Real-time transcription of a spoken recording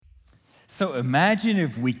So imagine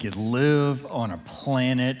if we could live on a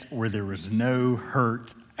planet where there was no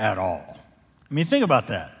hurt at all. I mean, think about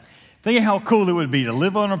that. Think of how cool it would be to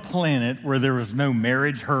live on a planet where there was no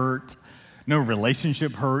marriage hurt, no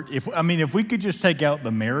relationship hurt. If we could just take out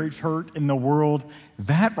the marriage hurt in the world,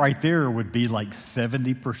 that right there would be like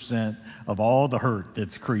 70% of all the hurt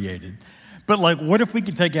that's created. But what if we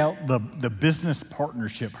could take out the business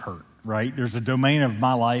partnership hurt, right? There's a domain of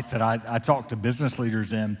my life that I talk to business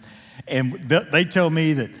leaders in, and they tell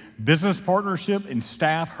me that business partnership and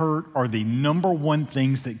staff hurt are the number one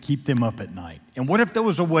things that keep them up at night. And what if there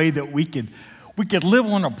was a way that we could live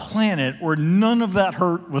on a planet where none of that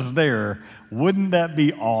hurt was there? Wouldn't that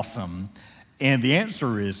be awesome? And the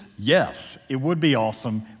answer is yes, it would be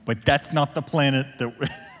awesome, but that's not the planet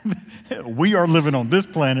that we are living on, this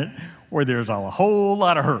planet where there's a whole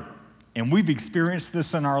lot of hurt. And we've experienced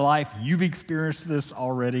this in our life. You've experienced this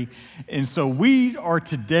already. And so we are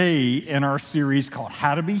today in our series called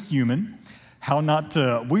How to Be Human.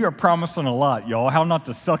 We are promising a lot, y'all. How not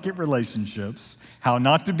to suck at relationships, how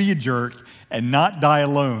not to be a jerk, and not die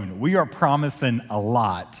alone. We are promising a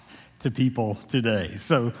lot to people today.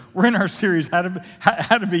 So we're in our series, How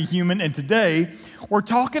to Be Human. And today we're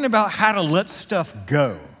talking about how to let stuff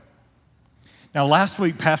go. Now, last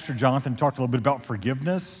week, Pastor Jonathan talked a little bit about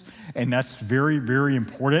forgiveness, and that's very, very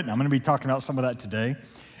important. And I'm going to be talking about some of that today.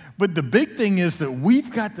 But the big thing is that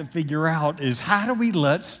we've got to figure out is how do we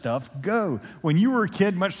let stuff go? When you were a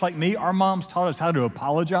kid, much like me, our moms taught us how to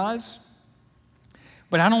apologize.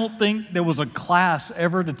 But I don't think there was a class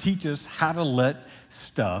ever to teach us how to let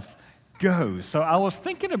stuff go. So I was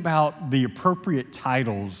thinking about the appropriate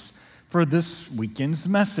titles for this weekend's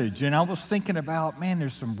message. And I was thinking about,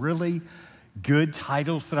 there's some really good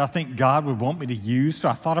titles that I think God would want me to use. So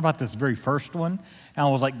I thought about this very first one, and I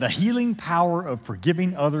was like, The Healing Power of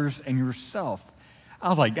Forgiving Others and Yourself. I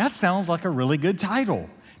was like, that sounds like a really good title.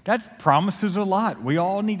 That promises a lot. We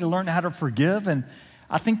all need to learn how to forgive, and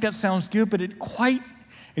I think that sounds good, but it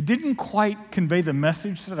didn't quite convey the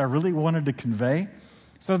message that I really wanted to convey.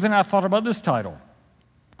 So then I thought about this title,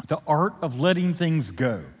 The Art of Letting Things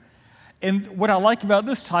Go. And what I like about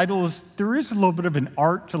this title is there is a little bit of an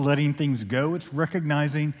art to letting things go. It's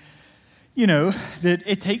recognizing, that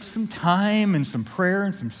it takes some time and some prayer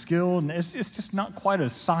and some skill, and it's just not quite a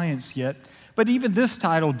science yet. But even this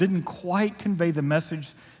title didn't quite convey the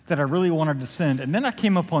message that I really wanted to send. And then I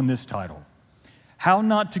came up on this title, How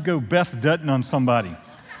Not to Go Beth Dutton on Somebody.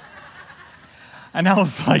 And I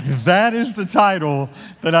was like, that is the title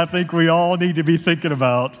that I think we all need to be thinking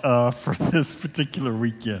about for this particular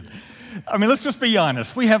weekend. Let's just be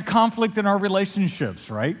honest. We have conflict in our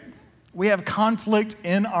relationships, right? We have conflict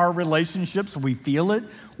in our relationships. We feel it.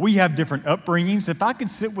 We have different upbringings. If I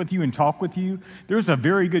could sit with you and talk with you, there's a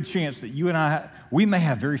very good chance that you and we may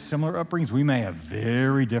have very similar upbringings. We may have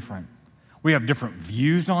very different. We have different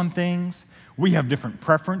views on things. We have different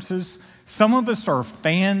preferences. Some of us are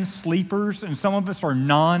fan sleepers and some of us are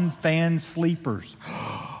non-fan sleepers.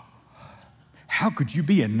 How could you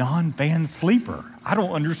be a non-fan sleeper? I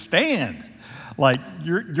don't understand.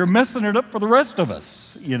 You're messing it up for the rest of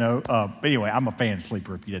us, But anyway, I'm a fan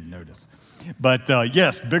sleeper if you didn't notice. But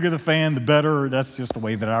yes, bigger the fan, the better. That's just the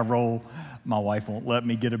way that I roll. My wife won't let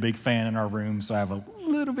me get a big fan in our room, so I have a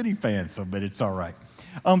little bitty fan, but it's all right.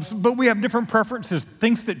 But we have different preferences.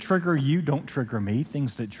 Things that trigger you don't trigger me.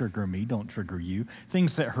 Things that trigger me don't trigger you.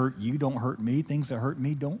 Things that hurt you don't hurt me. Things that hurt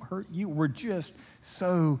me don't hurt you. We're just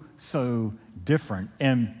so different.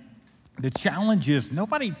 And the challenge is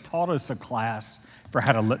nobody taught us a class for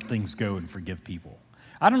how to let things go and forgive people.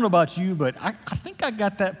 I don't know about you, but I think I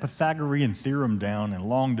got that Pythagorean theorem down in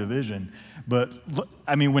long division. But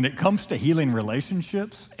when it comes to healing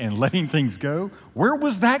relationships and letting things go, where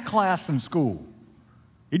was that class in school?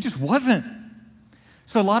 It just wasn't.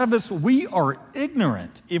 So a lot of us, we are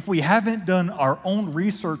ignorant if we haven't done our own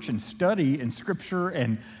research and study in Scripture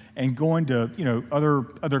and going to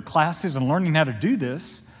other classes and learning how to do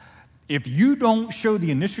this. If you don't show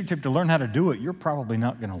the initiative to learn how to do it, you're probably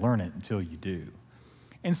not going to learn it until you do.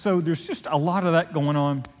 And so there's just a lot of that going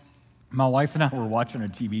on. My wife and I were watching a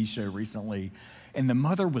TV show recently, and the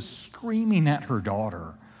mother was screaming at her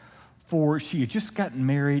daughter she had just gotten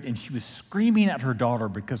married, and she was screaming at her daughter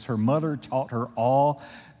because her mother taught her all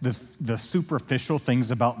the superficial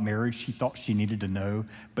things about marriage she thought she needed to know,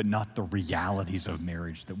 but not the realities of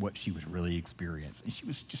marriage, that what she would really experience. And she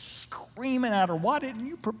was just screaming at her, why didn't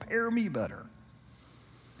you prepare me better?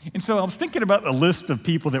 And so I was thinking about the list of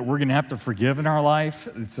people that we're going to have to forgive in our life.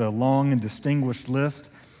 It's a long and distinguished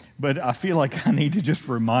list. But I feel like I need to just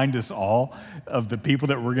remind us all of the people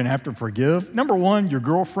that we're going to have to forgive. Number one, your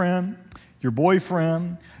girlfriend, your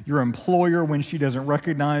boyfriend, your employer when she doesn't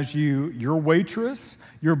recognize you, your waitress,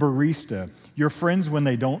 your barista, your friends when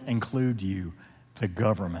they don't include you, the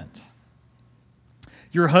government.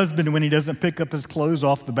 Your husband when he doesn't pick up his clothes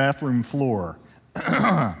off the bathroom floor.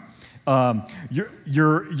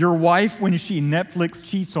 Your wife when she Netflix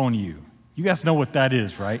cheats on you. You guys know what that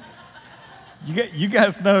is, right? You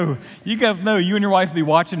guys know you and your wife be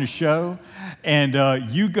watching a show and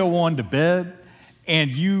you go on to bed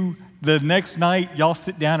and the next night y'all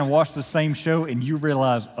sit down and watch the same show and you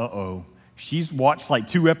realize, she's watched like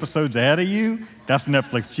 2 episodes ahead of you. That's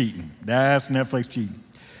Netflix cheating. That's Netflix cheating.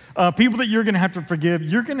 People that you're going to have to forgive,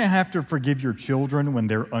 you're going to have to forgive your children when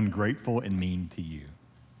they're ungrateful and mean to you.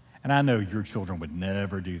 And I know your children would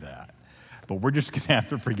never do that, but we're just going to have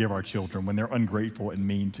to forgive our children when they're ungrateful and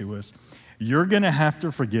mean to us. You're going to have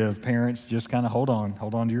to forgive, parents, just kind of hold on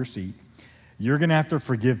to your seat. You're going to have to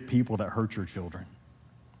forgive people that hurt your children.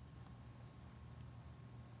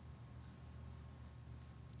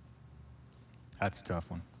 That's a tough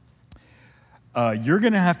one. You're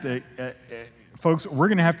going to have to, folks, we're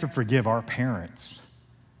going to have to forgive our parents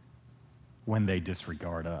when they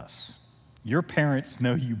disregard us. Your parents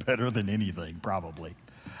know you better than anything, probably.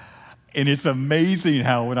 And it's amazing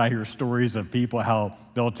how when I hear stories of people, how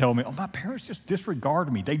they'll tell me, my parents just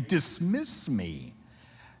disregard me. They dismiss me.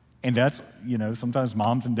 And that's, sometimes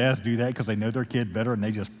moms and dads do that because they know their kid better and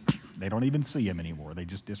they don't even see him anymore. They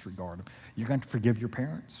just disregard him. You're going to forgive your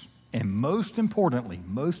parents. And most importantly,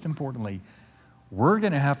 we're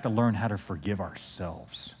going to have to learn how to forgive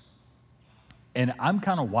ourselves. And I'm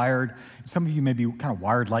kind of wired, some of you may be kind of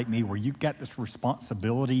wired like me, where you've got this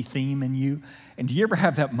responsibility theme in you. And do you ever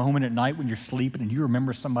have that moment at night when you're sleeping and you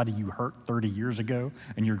remember somebody you hurt 30 years ago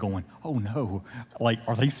and you're going, oh no, like,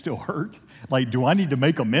 are they still hurt? Like, do I need to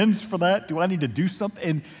make amends for that? Do I need to do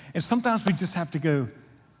something? And sometimes we just have to go,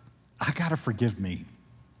 I got to forgive me.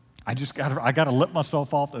 I got to let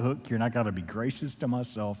myself off the hook here, and I got to be gracious to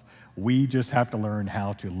myself. We just have to learn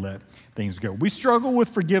how to let things go. We struggle with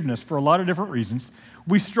forgiveness for a lot of different reasons.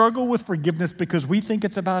 We struggle with forgiveness because we think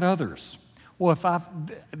it's about others. Well,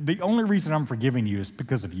 the only reason I'm forgiving you is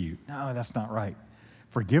because of you. No, that's not right.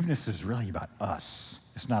 Forgiveness is really about us.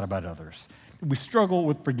 It's not about others. We struggle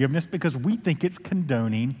with forgiveness because we think it's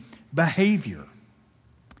condoning behavior.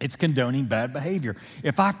 It's condoning bad behavior.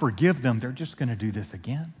 If I forgive them, they're just going to do this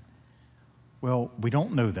again. Well, we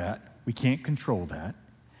don't know that. We can't control that.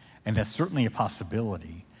 And that's certainly a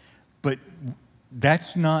possibility. But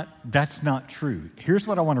that's not true. Here's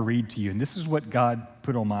what I want to read to you. And this is what God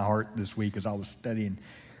put on my heart this week as I was studying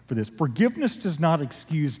for this. Forgiveness does not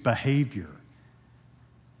excuse behavior.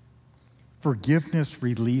 Forgiveness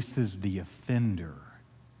releases the offender.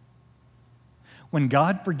 When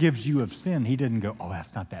God forgives you of sin, he didn't go,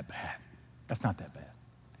 that's not that bad. That's not that bad.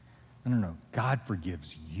 No. God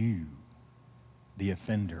forgives you, the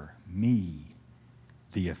offender, me,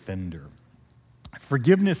 the offender.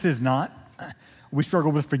 Forgiveness is not, we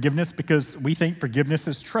struggle with forgiveness because we think forgiveness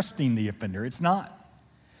is trusting the offender. It's not.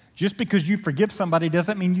 Just because you forgive somebody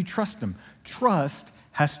doesn't mean you trust them. Trust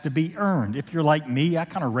has to be earned. If you're like me, I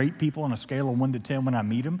kind of rate people on a scale of 1 to 10 when I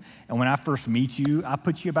meet them. And when I first meet you, I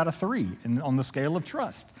put you about a 3 on the scale of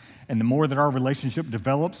trust. And the more that our relationship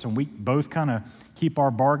develops and we both kind of keep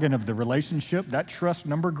our bargain of the relationship, that trust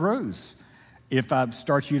number grows. If I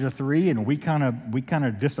start you at a 3 and we kind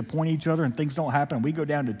of disappoint each other and things don't happen, we go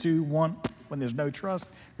down to 2, 1, when there's no trust,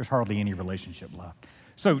 there's hardly any relationship left.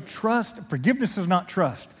 So forgiveness is not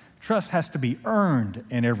trust. Trust has to be earned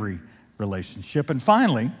in every relationship. And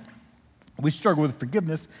finally, we struggle with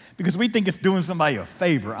forgiveness because we think it's doing somebody a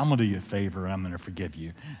favor. I'm going to do you a favor and I'm going to forgive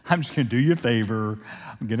you. I'm just going to do you a favor.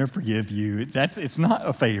 I'm going to forgive you. It's not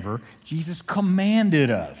a favor. Jesus commanded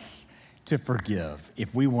us to forgive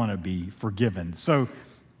if we want to be forgiven. So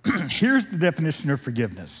here's the definition of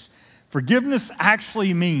forgiveness. Forgiveness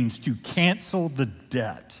actually means to cancel the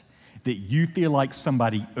debt that you feel like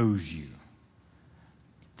somebody owes you.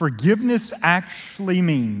 Forgiveness actually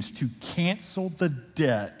means to cancel the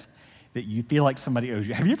debt that you feel like somebody owes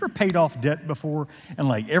you. Have you ever paid off debt before? And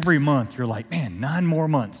like every month you're like, man, 9 more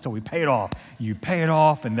months till we pay it off. You pay it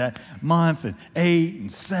off in that month and 8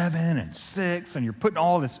 and 7 and 6 and you're putting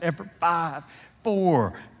all this effort, 5,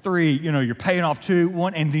 4, 3, you're paying off 2,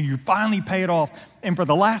 1, and then you finally pay it off. And for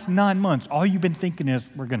the last 9 months, all you've been thinking is,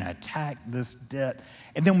 we're going to attack this debt.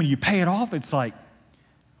 And then when you pay it off, it's like,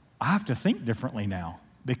 I have to think differently now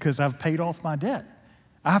because I've paid off my debt.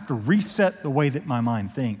 I have to reset the way that my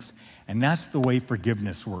mind thinks. And that's the way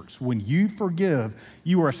forgiveness works. When you forgive,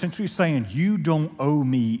 you are essentially saying, you don't owe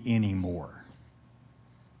me anymore.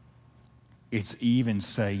 It's even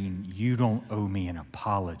saying, you don't owe me an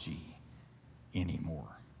apology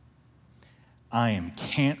anymore. I am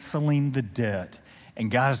canceling the debt. And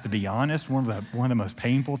guys, to be honest, one of the most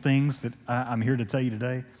painful things that I'm here to tell you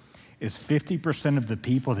today is 50% of the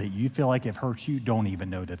people that you feel like have hurt you don't even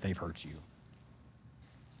know that they've hurt you.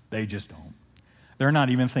 They just don't. They're not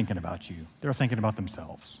even thinking about you. They're thinking about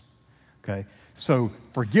themselves, okay? So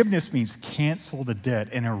forgiveness means cancel the debt,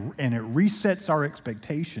 and it resets our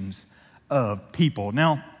expectations of people.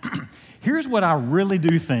 Now, here's what I really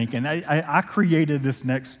do think, and I created this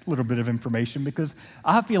next little bit of information because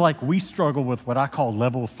I feel like we struggle with what I call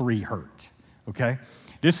level 3 hurt, okay?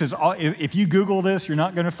 This is all, if you Google this, you're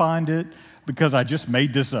not gonna find it because I just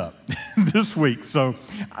made this up this week. So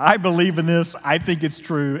I believe in this, I think it's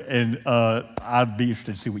true, and I'd be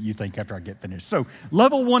interested to see what you think after I get finished. So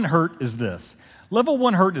level 1 hurt is this. Level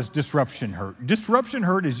 1 hurt is disruption hurt. Disruption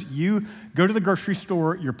hurt is you go to the grocery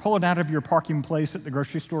store, you're pulling out of your parking place at the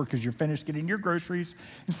grocery store because you're finished getting your groceries,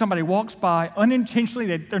 and somebody walks by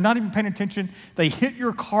unintentionally, they're not even paying attention, they hit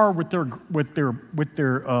your car with their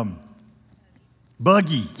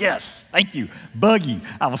buggy. Yes, thank you, buggy.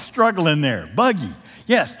 I was struggling there, buggy.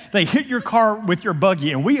 Yes, they hit your car with your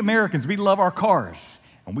buggy, and we Americans, we love our cars,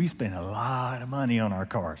 and we spend a lot of money on our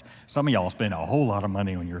cars. Some of y'all spend a whole lot of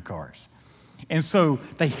money on your cars. And so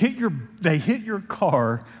they hit your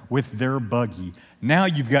car with their buggy. Now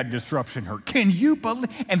you've got disruption hurt. Can you believe?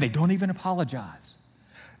 And they don't even apologize.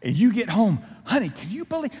 And you get home, honey, can you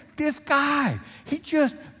believe this guy? He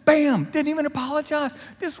just, bam, didn't even apologize.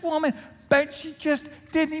 This woman, but she just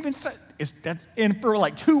didn't even say. And for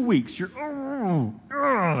like 2 weeks, you're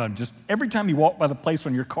just every time you walk by the place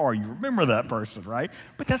on your car, you remember that person, right?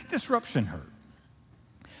 But that's disruption hurt.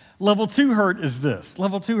 Level 2 hurt is this.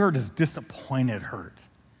 Level 2 hurt is disappointed hurt.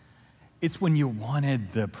 It's when you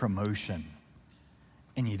wanted the promotion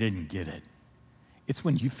and you didn't get it. It's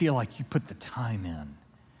when you feel like you put the time in.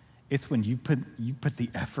 It's when you put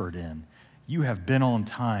the effort in. You have been on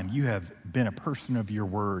time. You have been a person of your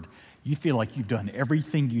word. You feel like you've done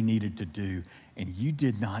everything you needed to do and you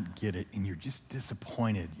did not get it and you're just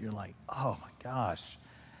disappointed. You're like, oh my gosh.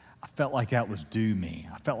 I felt like that was due me.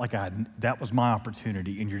 I felt like that was my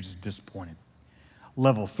opportunity, and you're just disappointed.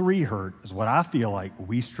 Level 3 hurt is what I feel like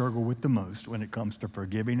we struggle with the most when it comes to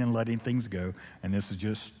forgiving and letting things go. And this is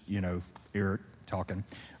just, Eric talking.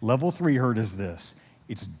 Level 3 hurt is this.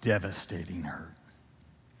 It's devastating hurt.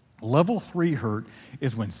 Level 3 hurt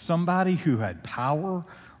is when somebody who had power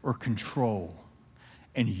or control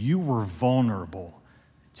and you were vulnerable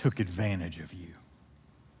took advantage of you.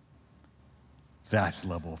 That's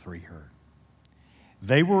level 3 hurt.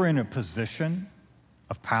 They were in a position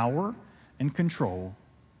of power and control,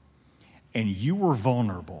 and you were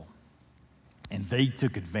vulnerable, and they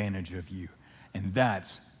took advantage of you, and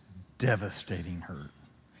that's devastating hurt.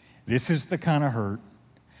 This is the kind of hurt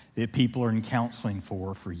that people are in counseling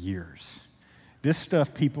for years. This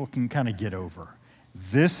stuff people can kind of get over.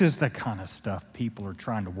 This is the kind of stuff people are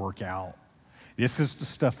trying to work out. This is the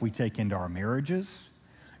stuff we take into our marriages.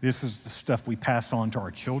 This is the stuff we pass on to our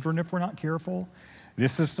children if we're not careful.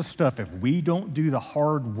 This is the stuff, if we don't do the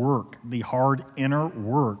hard work, the hard inner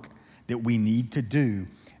work that we need to do,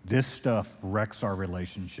 this stuff wrecks our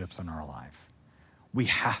relationships in our life. We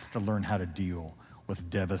have to learn how to deal with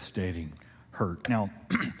devastating hurt. Now,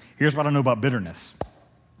 here's what I know about bitterness.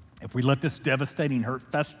 If we let this devastating hurt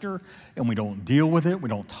fester and we don't deal with it, we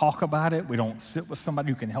don't talk about it, we don't sit with somebody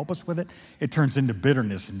who can help us with it, it turns into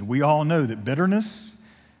bitterness. And we all know that bitterness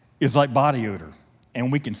is like body odor,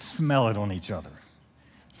 and we can smell it on each other.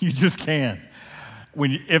 You just can.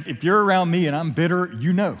 If you're around me and I'm bitter,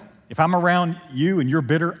 you know. If I'm around you and you're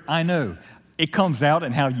bitter, I know. It comes out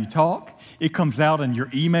in how you talk. It comes out in your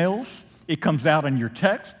emails. It comes out in your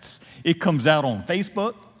texts. It comes out on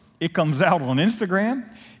Facebook. It comes out on Instagram.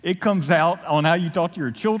 It comes out on how you talk to your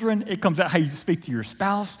children. It comes out how you speak to your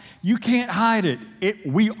spouse. You can't hide it.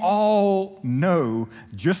 We all know,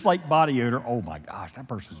 just like body odor, oh my gosh, that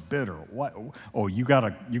person's bitter. What? Oh, you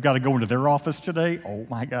gotta go into their office today? Oh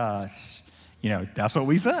my gosh. That's what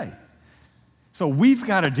we say. So we've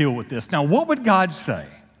got to deal with this. Now, what would God say?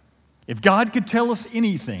 If God could tell us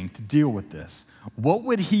anything to deal with this, what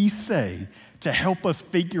would he say to help us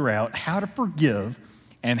figure out how to forgive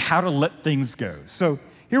and how to let things go? So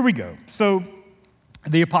here we go. So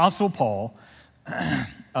the Apostle Paul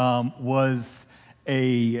was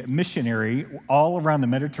a missionary all around the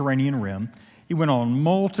Mediterranean Rim. He went on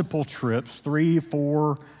multiple trips, 3,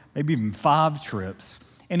 4, maybe even 5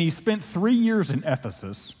 trips. And he spent 3 years in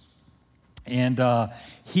Ephesus. And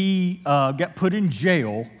he got put in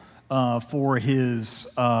jail for his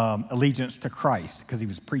allegiance to Christ, because he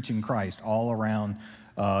was preaching Christ all around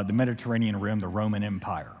the Mediterranean Rim, the Roman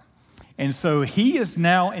Empire. And so he is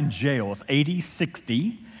now in jail. It's AD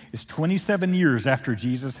 60. It's 27 years after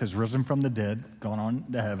Jesus has risen from the dead, gone on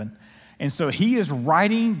to heaven. And so he is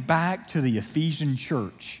writing back to the Ephesian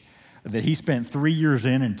church that he spent 3 years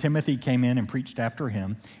in, and Timothy came in and preached after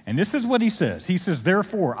him. And this is what he says. He says,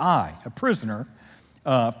 therefore, I, a prisoner,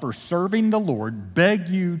 for serving the Lord, beg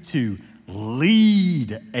you to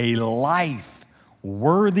lead a life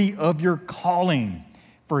worthy of your calling,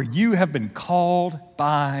 for you have been called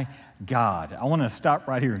by God. I want to stop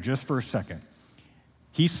right here just for a second.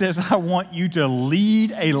 He says, I want you to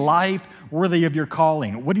lead a life worthy of your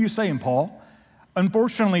calling. What are you saying, Paul?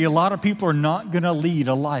 Unfortunately, a lot of people are not going to lead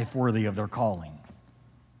a life worthy of their calling.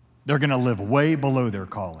 They're going to live way below their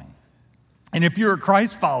calling. And if you're a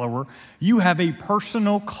Christ follower, you have a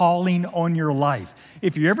personal calling on your life.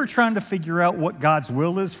 If you're ever trying to figure out what God's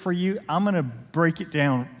will is for you, I'm going to break it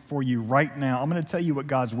down for you right now. I'm going to tell you what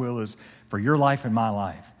God's will is for your life and my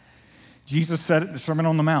life. Jesus said it in the Sermon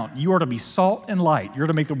on the Mount. You are to be salt and light. You're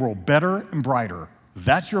to make the world better and brighter.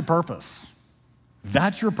 That's your purpose.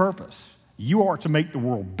 That's your purpose. You are to make the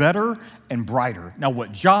world better and brighter. Now,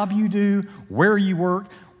 what job you do, where you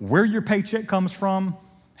work, where your paycheck comes from,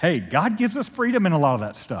 hey, God gives us freedom in a lot of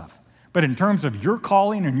that stuff. But in terms of your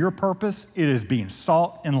calling and your purpose, it is being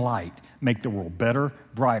salt and light. Make the world better,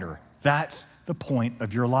 brighter. That's the point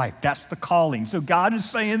of your life. That's the calling. So God is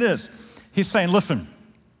saying this. He's saying, listen,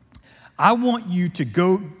 I want you to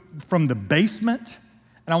go from the basement,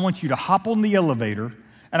 and I want you to hop on the elevator,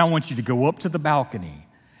 and I want you to go up to the balcony,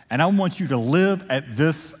 and I want you to live at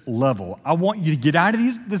this level. I want you to get out of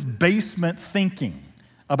this basement thinking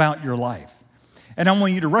about your life. And I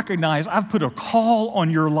want you to recognize I've put a call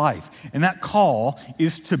on your life, and that call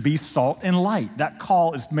is to be salt and light. That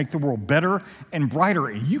call is to make the world better and brighter,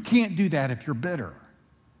 and you can't do that if you're bitter.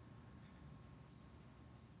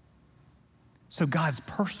 So God's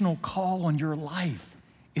personal call on your life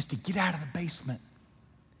is to get out of the basement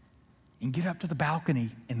and get up to the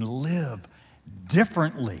balcony and live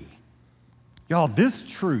differently. Y'all, this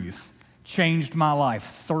truth changed my life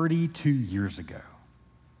 32 years ago.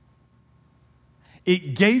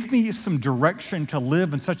 It gave me some direction to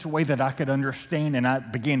live in such a way that I could understand, and I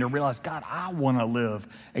began to realize, God, I want to live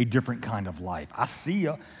a different kind of life. I see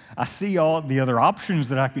all the other options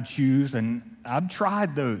that I could choose, and I've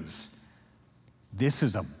tried those. This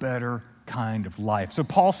is a better kind of life. So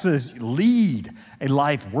Paul says, lead a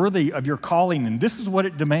life worthy of your calling, and this is what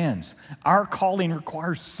it demands. Our calling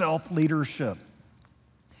requires self-leadership.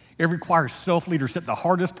 It requires self-leadership. The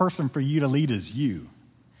hardest person for you to lead is you.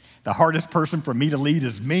 The hardest person for me to lead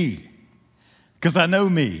is me, because I know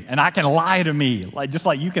me, and I can lie to me, just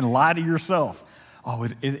like you can lie to yourself. Oh,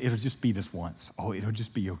 it'll just be this once. Oh, it'll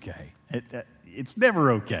just be okay. It's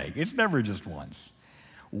never okay. It's never just once.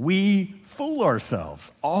 We fool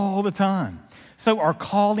ourselves all the time. So our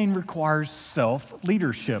calling requires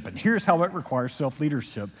self-leadership. And here's how it requires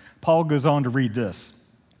self-leadership. Paul goes on to read this,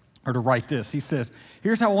 or to write this. He says,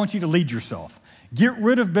 here's how I want you to lead yourself. Get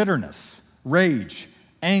rid of bitterness, rage,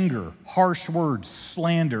 anger, harsh words,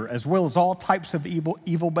 slander, as well as all types of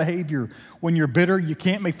evil behavior. When you're bitter, you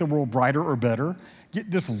can't make the world brighter or better. Get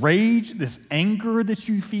this rage, this anger that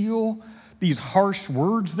you feel, these harsh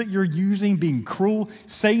words that you're using, being cruel,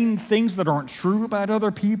 saying things that aren't true about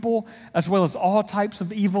other people, as well as all types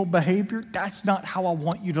of evil behavior. That's not how I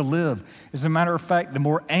want you to live. As a matter of fact, the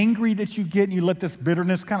more angry that you get and you let this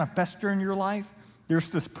bitterness kind of fester in your life, there's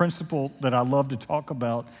this principle that I love to talk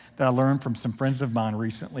about that I learned from some friends of mine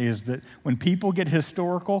recently, is that when people get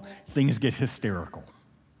historical, things get hysterical.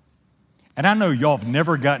 And I know y'all have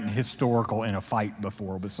never gotten historical in a fight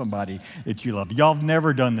before with somebody that you love. Y'all have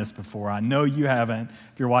never done this before. I know you haven't.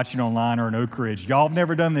 If you're watching online or in Oak Ridge, y'all have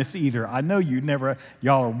never done this either. I know you never.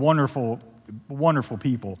 Y'all are wonderful, wonderful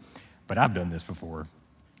people, but I've done this before.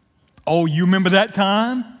 Oh, you remember that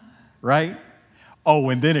time, right?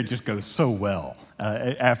 Oh, and then it just goes so well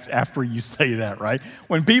after you say that, right?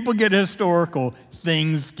 When people get historical,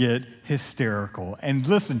 things get hysterical. And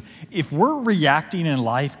listen, if we're reacting in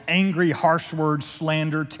life, angry, harsh words,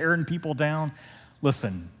 slander, tearing people down,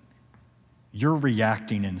 listen, you're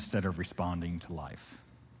reacting instead of responding to life.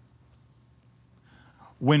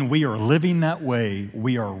 When we are living that way,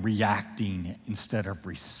 we are reacting instead of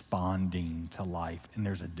responding to life, and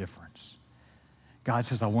there's a difference. God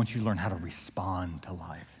says, I want you to learn how to respond to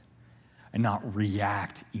life and not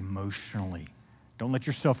react emotionally. Don't let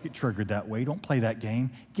yourself get triggered that way. Don't play that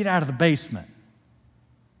game. Get out of the basement.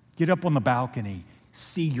 Get up on the balcony.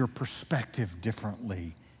 See your perspective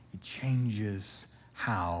differently. It changes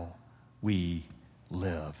how we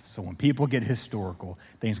live. So when people get historical,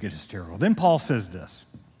 things get hysterical. Then Paul says this.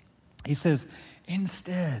 He says,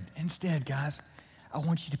 Instead, guys, I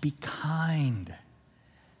want you to be kind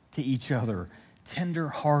to each other,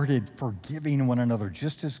 tender-hearted, forgiving one another,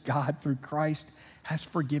 just as God through Christ has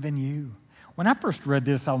forgiven you. When I first read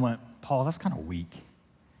this, I went, Paul, that's kind of weak,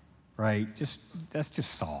 right? That's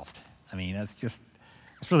just soft. I mean, that's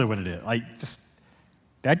really what it is.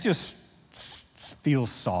 That just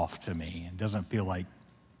feels soft to me and doesn't feel like,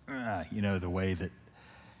 the way that.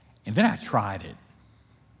 And then I tried it.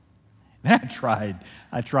 Then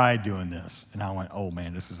I tried doing this, and I went, oh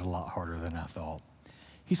man, this is a lot harder than I thought.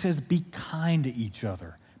 He says, be kind to each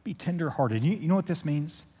other. Be tenderhearted. You know what this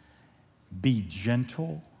means? Be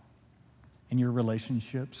gentle in your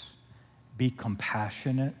relationships. Be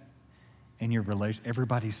compassionate in your relation.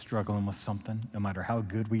 Everybody's struggling with something, no matter how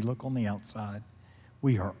good we look on the outside.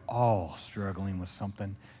 We are all struggling with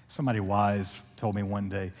something. Somebody wise told me one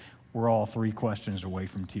day, we're all 3 questions away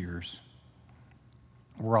from tears.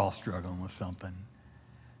 We're all struggling with something.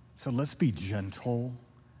 So let's be gentle.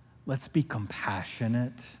 Let's be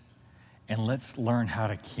compassionate. And let's learn how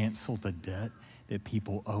to cancel the debt that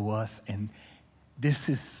people owe us. And this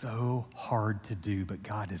is so hard to do, but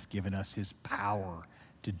God has given us his power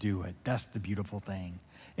to do it. That's the beautiful thing.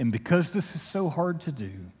 And because this is so hard to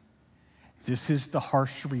do, this is the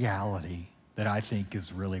harsh reality that I think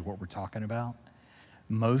is really what we're talking about.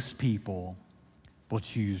 Most people will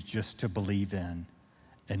choose just to believe in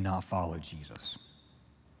and not follow Jesus.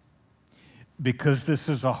 Because this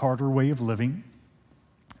is a harder way of living,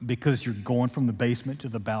 because you're going from the basement to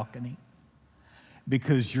the balcony,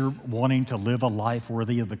 because you're wanting to live a life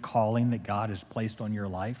worthy of the calling that God has placed on your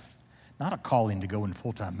life, not a calling to go in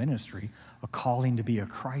full-time ministry, a calling to be a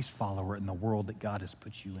Christ follower in the world that God has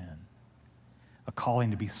put you in. A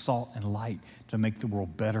calling to be salt and light, to make the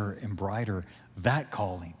world better and brighter. That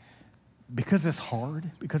calling, because it's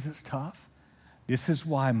hard, because it's tough, this is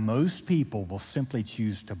why most people will simply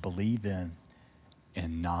choose to believe in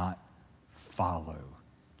and not follow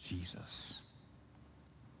Jesus.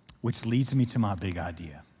 Which leads me to my big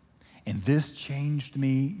idea. And this changed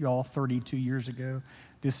me, y'all, 32 years ago.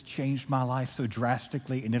 This changed my life so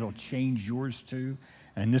drastically, and it'll change yours too.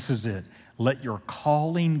 And this is it. Let your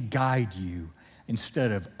calling guide you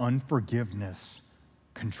instead of unforgiveness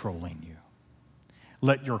controlling you.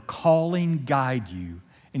 Let your calling guide you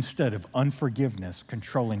instead of unforgiveness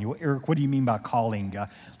controlling you. Eric, what do you mean by calling?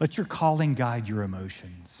 Let your calling guide your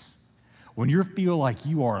emotions. When you feel like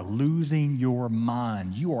you are losing your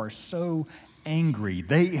mind, you are so angry.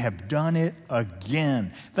 They have done it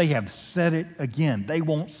again. They have said it again. They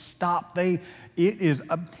won't stop.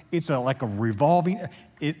 It's like a revolving.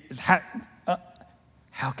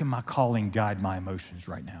 How can my calling guide my emotions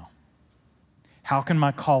right now? How can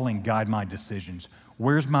my calling guide my decisions?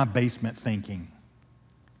 Where's my basement thinking?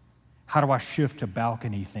 How do I shift to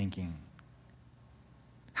balcony thinking?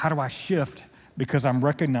 How do I shift because I'm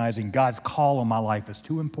recognizing God's call on my life is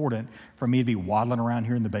too important for me to be waddling around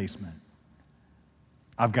here in the basement?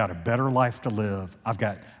 I've got a better life to live. I've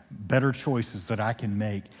got better choices that I can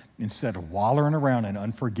make instead of wallowing around in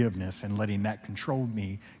unforgiveness and letting that control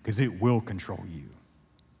me, because it will control you.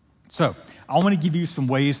 So I want to give you some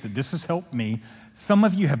ways that this has helped me. Some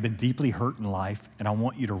of you have been deeply hurt in life, and I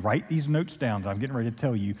want you to write these notes down that I'm getting ready to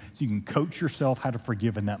tell you so you can coach yourself how to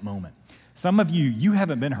forgive in that moment. Some of you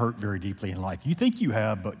haven't been hurt very deeply in life. You think you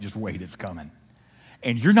have, but just wait, it's coming.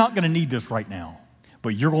 And you're not going to need this right now, but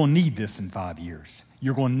you're going to need this in 5 years.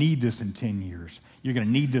 You're going to need this in 10 years. You're going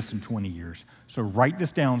to need this in 20 years. So write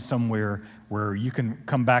this down somewhere where you can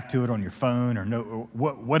come back to it on your phone or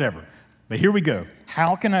whatever. But here we go.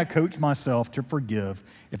 How can I coach myself to forgive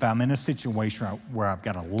if I'm in a situation where I've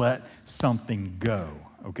got to let something go?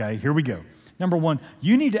 Okay, here we go. Number one,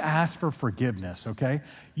 you need to ask for forgiveness, okay?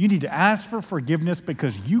 You need to ask for forgiveness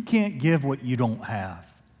because you can't give what you don't have.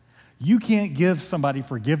 You can't give somebody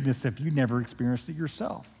forgiveness if you never experienced it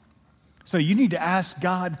yourself. So you need to ask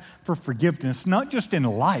God for forgiveness, not just in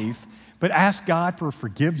life, but ask God for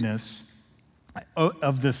forgiveness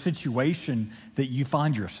of the situation that you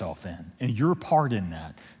find yourself in and your part in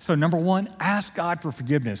that. So number one, ask God for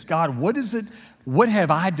forgiveness. God, what is it? What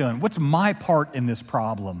have I done? What's my part in this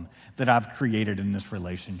problem that I've created in this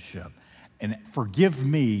relationship? And forgive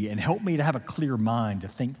me and help me to have a clear mind to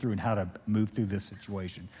think through and how to move through this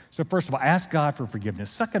situation. So first of all, ask God for forgiveness.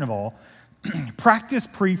 Second of all, practice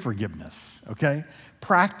pre-forgiveness, okay?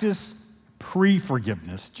 Practice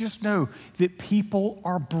pre-forgiveness. Just know that people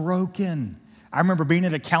are broken. I remember being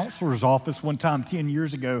at a counselor's office one time 10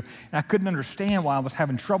 years ago, and I couldn't understand why I was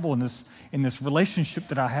having trouble in this relationship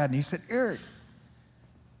that I had. And he said, Eric,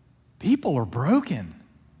 people are broken.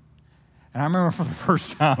 And I remember for the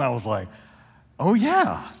first time I was like, Oh,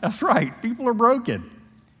 yeah, that's right. People are broken.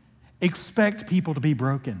 Expect people to be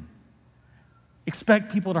broken.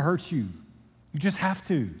 Expect people to hurt you. You just have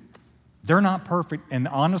to. They're not perfect. And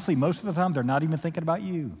honestly, most of the time, they're not even thinking about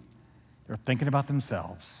you. They're thinking about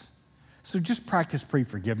themselves. So just practice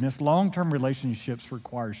pre-forgiveness. Long-term relationships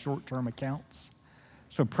require short-term accounts.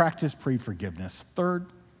 So practice pre-forgiveness. Third,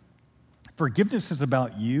 forgiveness is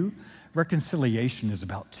about you. Reconciliation is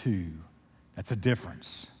about two. That's a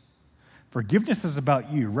difference. Forgiveness is about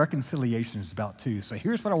you. Reconciliation is about two. So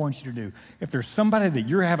here's what I want you to do. If there's somebody that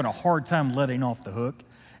you're having a hard time letting off the hook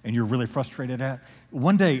and you're really frustrated at,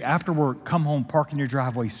 one day after work, come home, park in your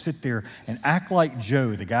driveway, sit there and act like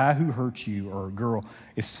Joe, the guy who hurt you, or a girl,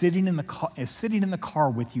 is sitting in the car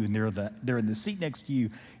with you, and they're in the seat next to you,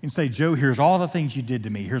 and say, Joe, here's all the things you did to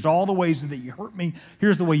me. Here's all the ways that you hurt me.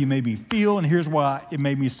 Here's the way you made me feel, and here's why it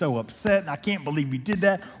made me so upset, and I can't believe you did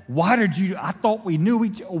that. Why did you? I thought we knew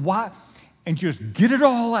each other. Why? And just get it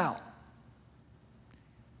all out.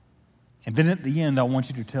 And then at the end, I want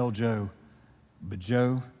you to tell Joe, but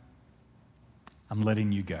Joe, I'm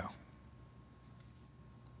letting you go.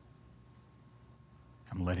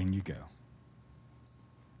 I'm letting you go.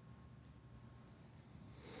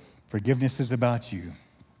 Forgiveness is about you.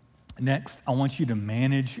 Next, I want you to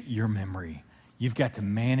manage your memory. You've got to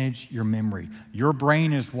manage your memory. Your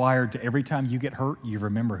brain is wired to every time you get hurt, you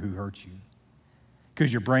remember who hurt you.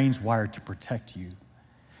 Because your brain's wired to protect you.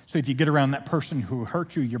 So if you get around that person who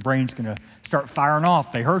hurt you, your brain's going to start firing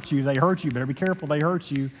off. They hurt you, better be careful, they hurt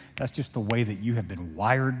you. That's just the way that you have been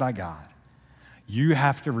wired by God. You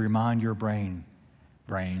have to remind your brain,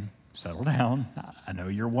 settle down. I know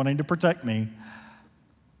you're wanting to protect me,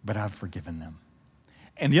 but I've forgiven them.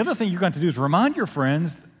 And the other thing you're going to do is remind your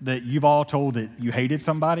friends that you've all told that you hated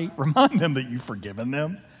somebody. Remind them that you've forgiven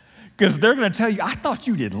them. Because they're going to tell you, I thought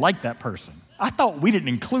you didn't like that person. I thought we didn't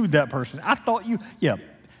include that person. I thought you,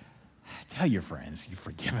 tell your friends you've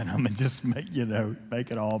forgiven them and just make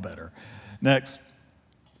it all better. Next,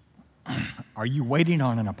 are you waiting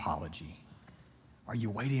on an apology? Are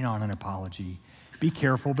you waiting on an apology? Be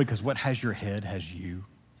careful, because what has your head has you.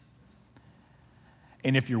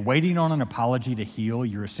 And if you're waiting on an apology to heal,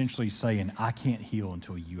 you're essentially saying, I can't heal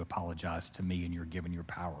until you apologize to me, and you're giving your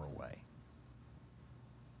power away.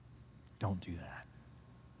 Don't do that.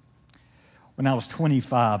 When I was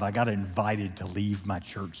 25, I got invited to leave my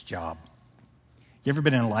church job. You ever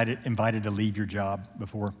been invited to leave your job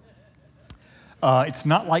before? It's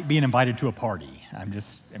not like being invited to a party. I'm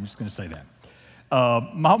just going to say that.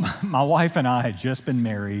 My wife and I had just been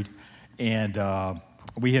married, and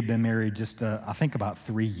we had been married just, I think, about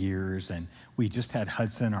 3 years, and we just had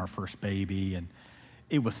Hudson, our first baby, and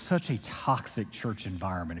it was such a toxic church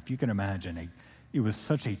environment. If you can imagine, it was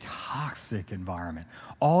such a toxic environment.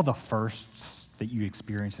 All the firsts that you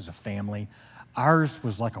experience as a family, ours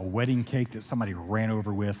was like a wedding cake that somebody ran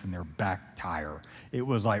over with in their back tire. It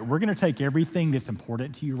was like, we're going to take everything that's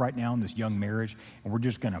important to you right now in this young marriage, and we're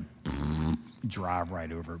just going to drive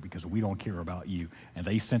right over it because we don't care about you. And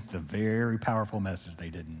they sent the very powerful message they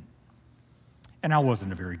didn't. And I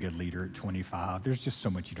wasn't a very good leader at 25. There's just so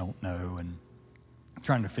much you don't know, and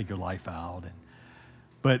trying to figure life out.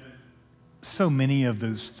 But so many of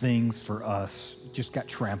those things for us just got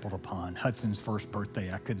trampled upon. Hudson's first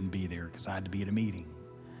birthday, I couldn't be there because I had to be at a meeting.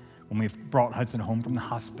 When we brought Hudson home from the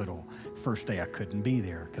hospital, first day I couldn't be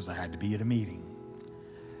there because I had to be at a meeting.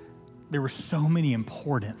 There were so many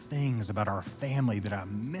important things about our family that I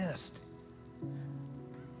missed,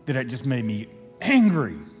 that it just made me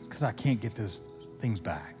angry because I can't get those things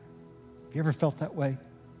back. Have you ever felt that way?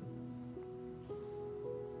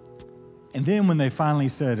 And then when they finally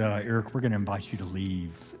said, Eric, we're going to invite you to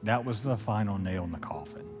leave, that was the final nail in the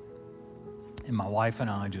coffin. And my wife and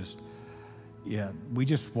I we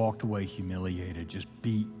just walked away humiliated, just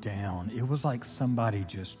beat down. It was like somebody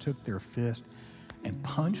just took their fist and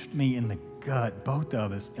punched me in the gut, both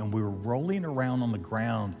of us, and we were rolling around on the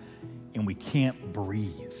ground, and we can't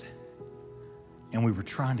breathe. And we were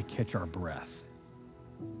trying to catch our breath.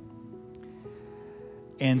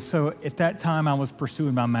 And so at that time, I was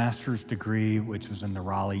pursuing my master's degree, which was in the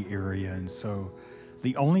Raleigh area. And so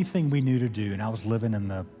the only thing we knew to do, and I was living in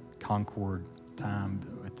the Concord time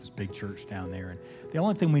at this big church down there, and the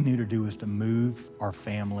only thing we knew to do was to move our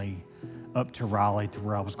family up to Raleigh to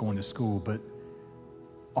where I was going to school. But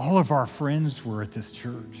all of our friends were at this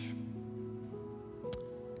church.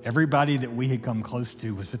 Everybody that we had come close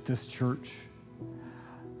to was at this church.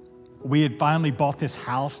 We had finally bought this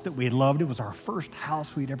house that we had loved. It was our first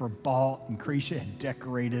house we'd ever bought, and Cretia had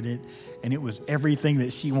decorated it, and it was everything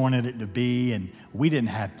that she wanted it to be, and we didn't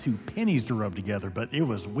have 2 pennies to rub together, but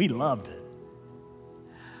we loved it.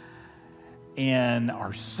 and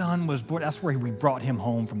our son was born. That's where we brought him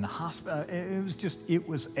home from the hospital. It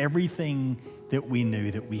was everything that we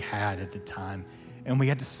knew that we had at the time, and we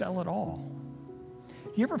had to sell it all.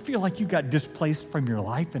 You ever feel like you got displaced from your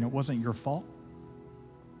life and it wasn't your fault?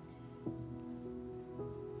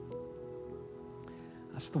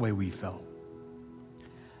 That's the way we felt.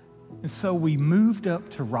 And so we moved up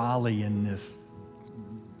to Raleigh in this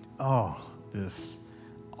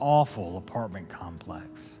awful apartment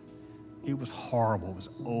complex. It was horrible. It was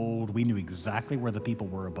old. We knew exactly where the people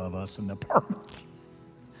were above us in the apartments.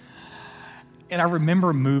 And I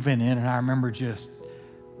remember moving in, and I remember just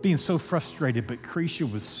being so frustrated, but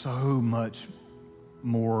Cretia was so much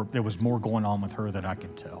more, there was more going on with her that I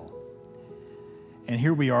could tell. And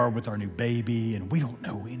here we are with our new baby, and we don't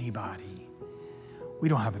know anybody. We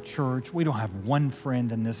don't have a church. We don't have one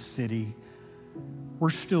friend in this city. We're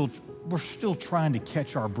still trying to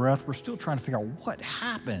catch our breath. We're still trying to figure out what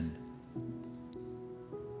happened.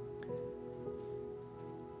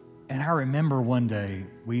 And I remember one day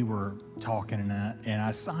we were talking, and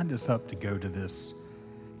I signed us up to go to this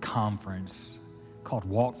conference called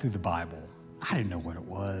Walk Through the Bible. I didn't know what it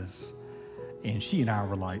was. And she and I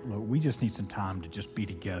were like, look, we just need some time to just be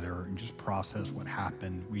together and just process what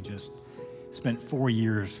happened. We just spent 4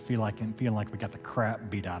 years feeling like we got the crap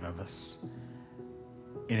beat out of us.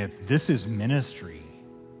 And if this is ministry,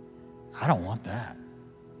 I don't want that.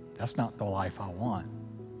 That's not the life I want.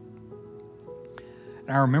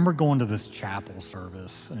 And I remember going to this chapel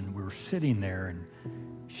service, and we were sitting there, and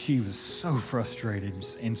she was so frustrated.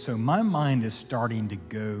 And so my mind is starting to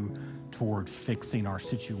go toward fixing our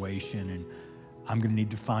situation, and I'm going to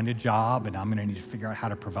need to find a job, and I'm going to need to figure out how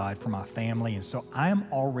to provide for my family. And so I am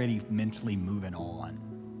already mentally moving on.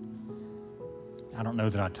 I don't know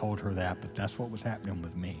that I told her that, but that's what was happening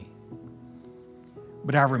with me.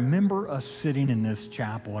 But I remember us sitting in this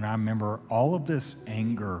chapel, and I remember all of this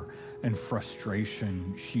anger and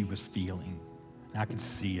frustration she was feeling. And I could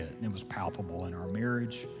see it, and it was palpable in our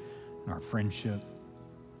marriage and our friendship.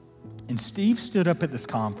 And Steve stood up at this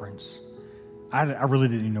conference. I really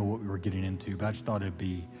didn't even know what we were getting into, but I just thought it'd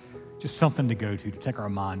be just something to go to take our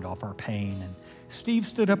mind off our pain. And Steve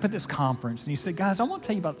stood up at this conference, and he said, guys, I want to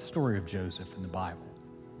tell you about the story of Joseph in the Bible.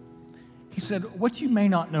 He said, what you may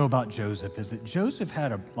not know about Joseph is that Joseph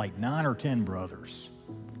had like 9 or 10 brothers.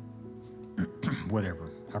 Whatever,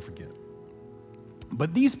 I forget.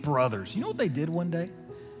 But these brothers, you know what they did one day?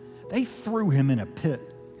 They threw him in a pit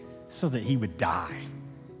so that he would die.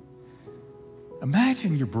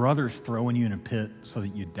 Imagine your brothers throwing you in a pit so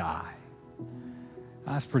that you die.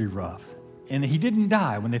 That's pretty rough. And he didn't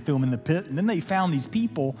die when they threw him in the pit. And then they found these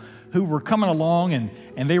people who were coming along and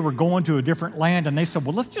they were going to a different land. And they said,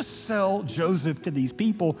 well, let's just sell Joseph to these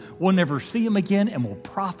people. We'll never see him again, and we'll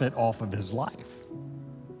profit off of his life.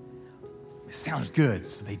 It sounds good.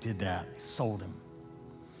 So they did that. They sold him.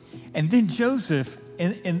 And then Joseph,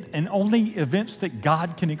 in only events that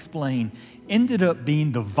God can explain, ended up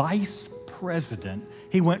being the vice president.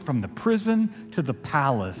 He went from the prison to the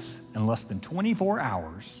palace in less than 24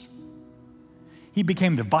 hours. He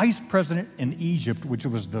became the vice president in Egypt, which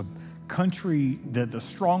was the country, the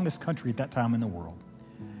strongest country at that time in the world.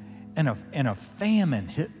 And a famine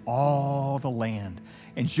hit all the land.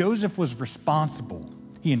 And Joseph was responsible.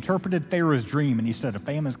 He interpreted Pharaoh's dream, and he said, a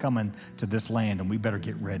famine's coming to this land, and we better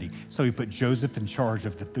get ready. So he put Joseph in charge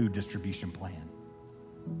of the food distribution plan.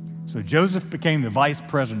 So Joseph became the vice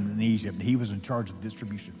president in Egypt, and he was in charge of the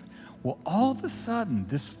distribution. Well, all of a sudden,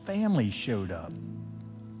 this family showed up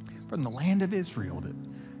from the land of Israel that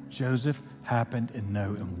Joseph happened to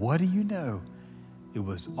know. And what do you know? It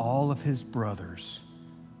was all of his brothers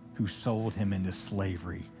who sold him into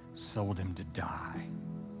slavery, sold him to die.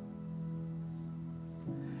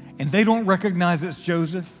 And they don't recognize it's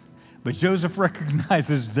Joseph, but Joseph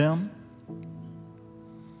recognizes them.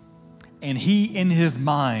 And he, in his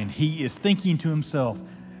mind, he is thinking to himself,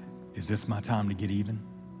 is this my time to get even?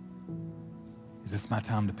 Is this my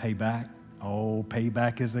time to pay back? Oh,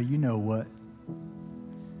 payback is a you know what.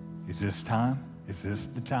 Is this time? Is this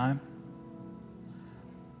the time?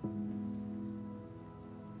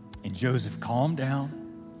 And Joseph calmed down.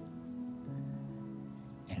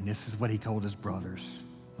 And this is what he told his brothers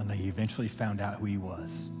when they eventually found out who he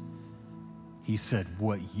was. He said,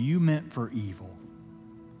 what you meant for evil,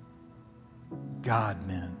 God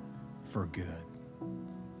meant for good.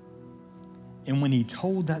 And when he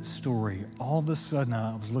told that story, all of a sudden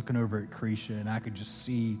I was looking over at Cretia, and I could just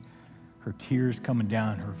see her tears coming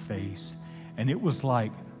down her face. And it was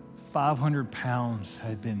like 500 pounds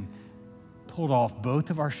had been pulled off both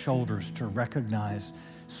of our shoulders to recognize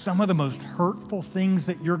some of the most hurtful things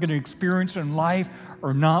that you're going to experience in life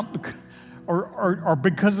are not or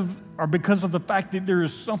because of the fact that there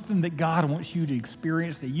is something that God wants you to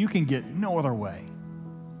experience that you can get no other way.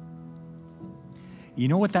 You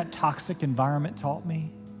know what that toxic environment taught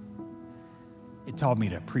me? It taught me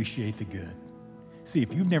to appreciate the good. See,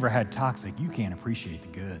 if you've never had toxic, you can't appreciate the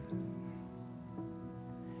good.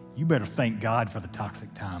 You better thank God for the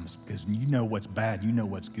toxic times because you know what's bad, you know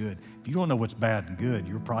what's good. If you don't know what's bad and good,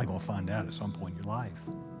 you're probably going to find out at some point in your life.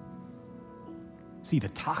 See, the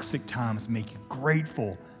toxic times make you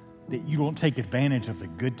grateful that you don't take advantage of the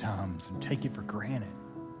good times and take it for granted.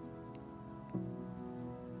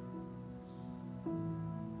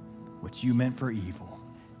 What you meant for evil,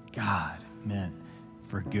 God meant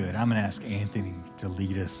for good. I'm going to ask Anthony to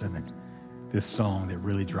lead us in this song that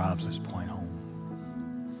really drives this point home.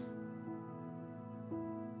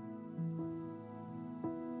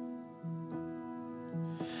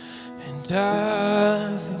 And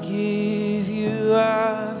I forgive you,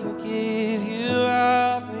 I forgive you,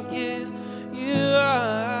 I forgive you,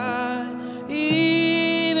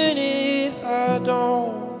 even if I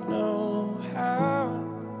don't know how.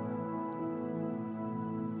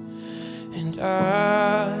 And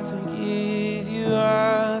I forgive you,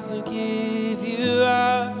 I forgive you,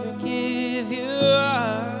 I forgive you,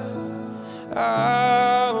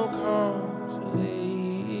 I will come to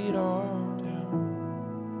lay it all down.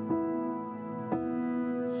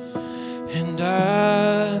 And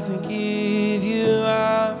I forgive you,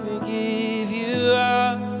 I forgive you,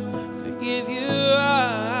 I forgive you,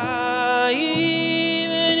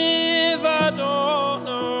 even if I don't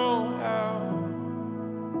know how.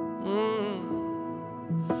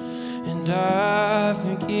 And I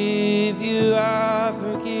forgive you, I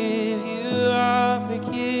forgive you, I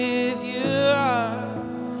forgive you,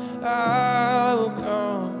 I will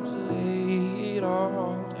come to lay it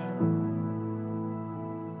all down.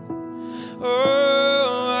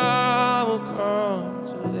 Oh, I will come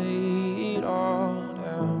to lay it all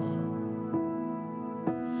down.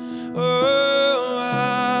 Oh,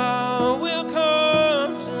 I will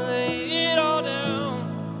come to lay it all down.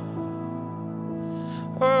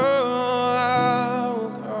 Oh, I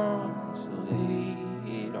will come to lay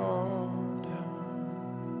it all down.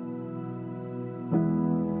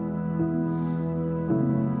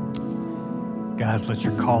 Guys, let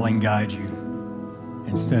your calling guide you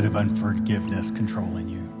instead of unforgiveness controlling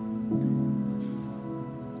you.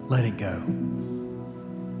 Let it go.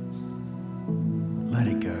 Let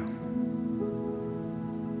it go.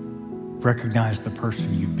 Recognize the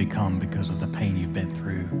person you've become because of the pain you've been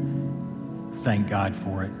through. Thank God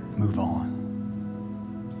for it. Move on.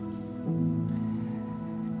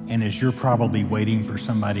 And as you're probably waiting for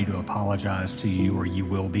somebody to apologize to you, or you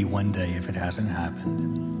will be one day if it hasn't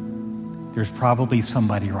happened, there's probably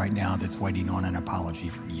somebody right now that's waiting on an apology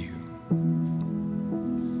from you.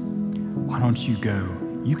 Why don't you go?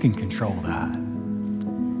 You can control that.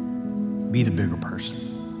 Be the bigger person.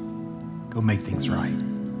 Go make things right.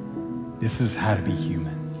 This is how to be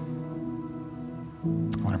human.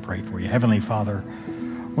 I want to pray for you. Heavenly Father,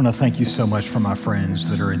 I want to thank you so much for my friends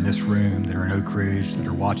that are in this room, that are in Oak Ridge, that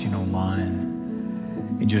are watching online.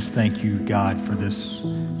 And just thank you, God, for this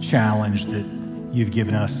challenge that you've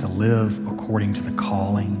given us to live according to the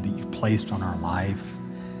calling that you've placed on our life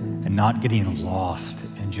and not getting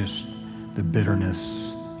lost in just the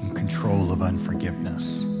bitterness and control of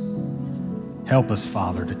unforgiveness. Help us,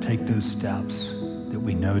 Father, to take those steps that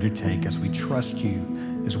we know to take as we trust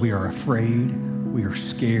you, as we are afraid, we are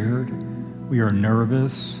scared, we are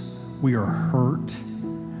nervous, we are hurt,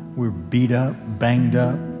 we're beat up, banged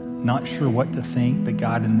up, not sure what to think, but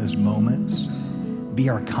God, in those moments, be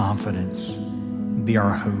our confidence, be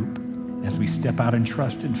our hope. As we step out in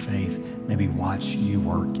trust and faith, may we watch you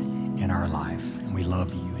work in our life. And we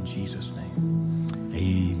love you in Jesus' name.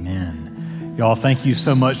 Amen. Y'all, thank you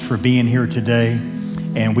so much for being here today.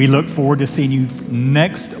 And we look forward to seeing you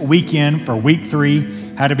next weekend for week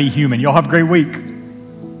 3, How to Be Human. Y'all have a great week.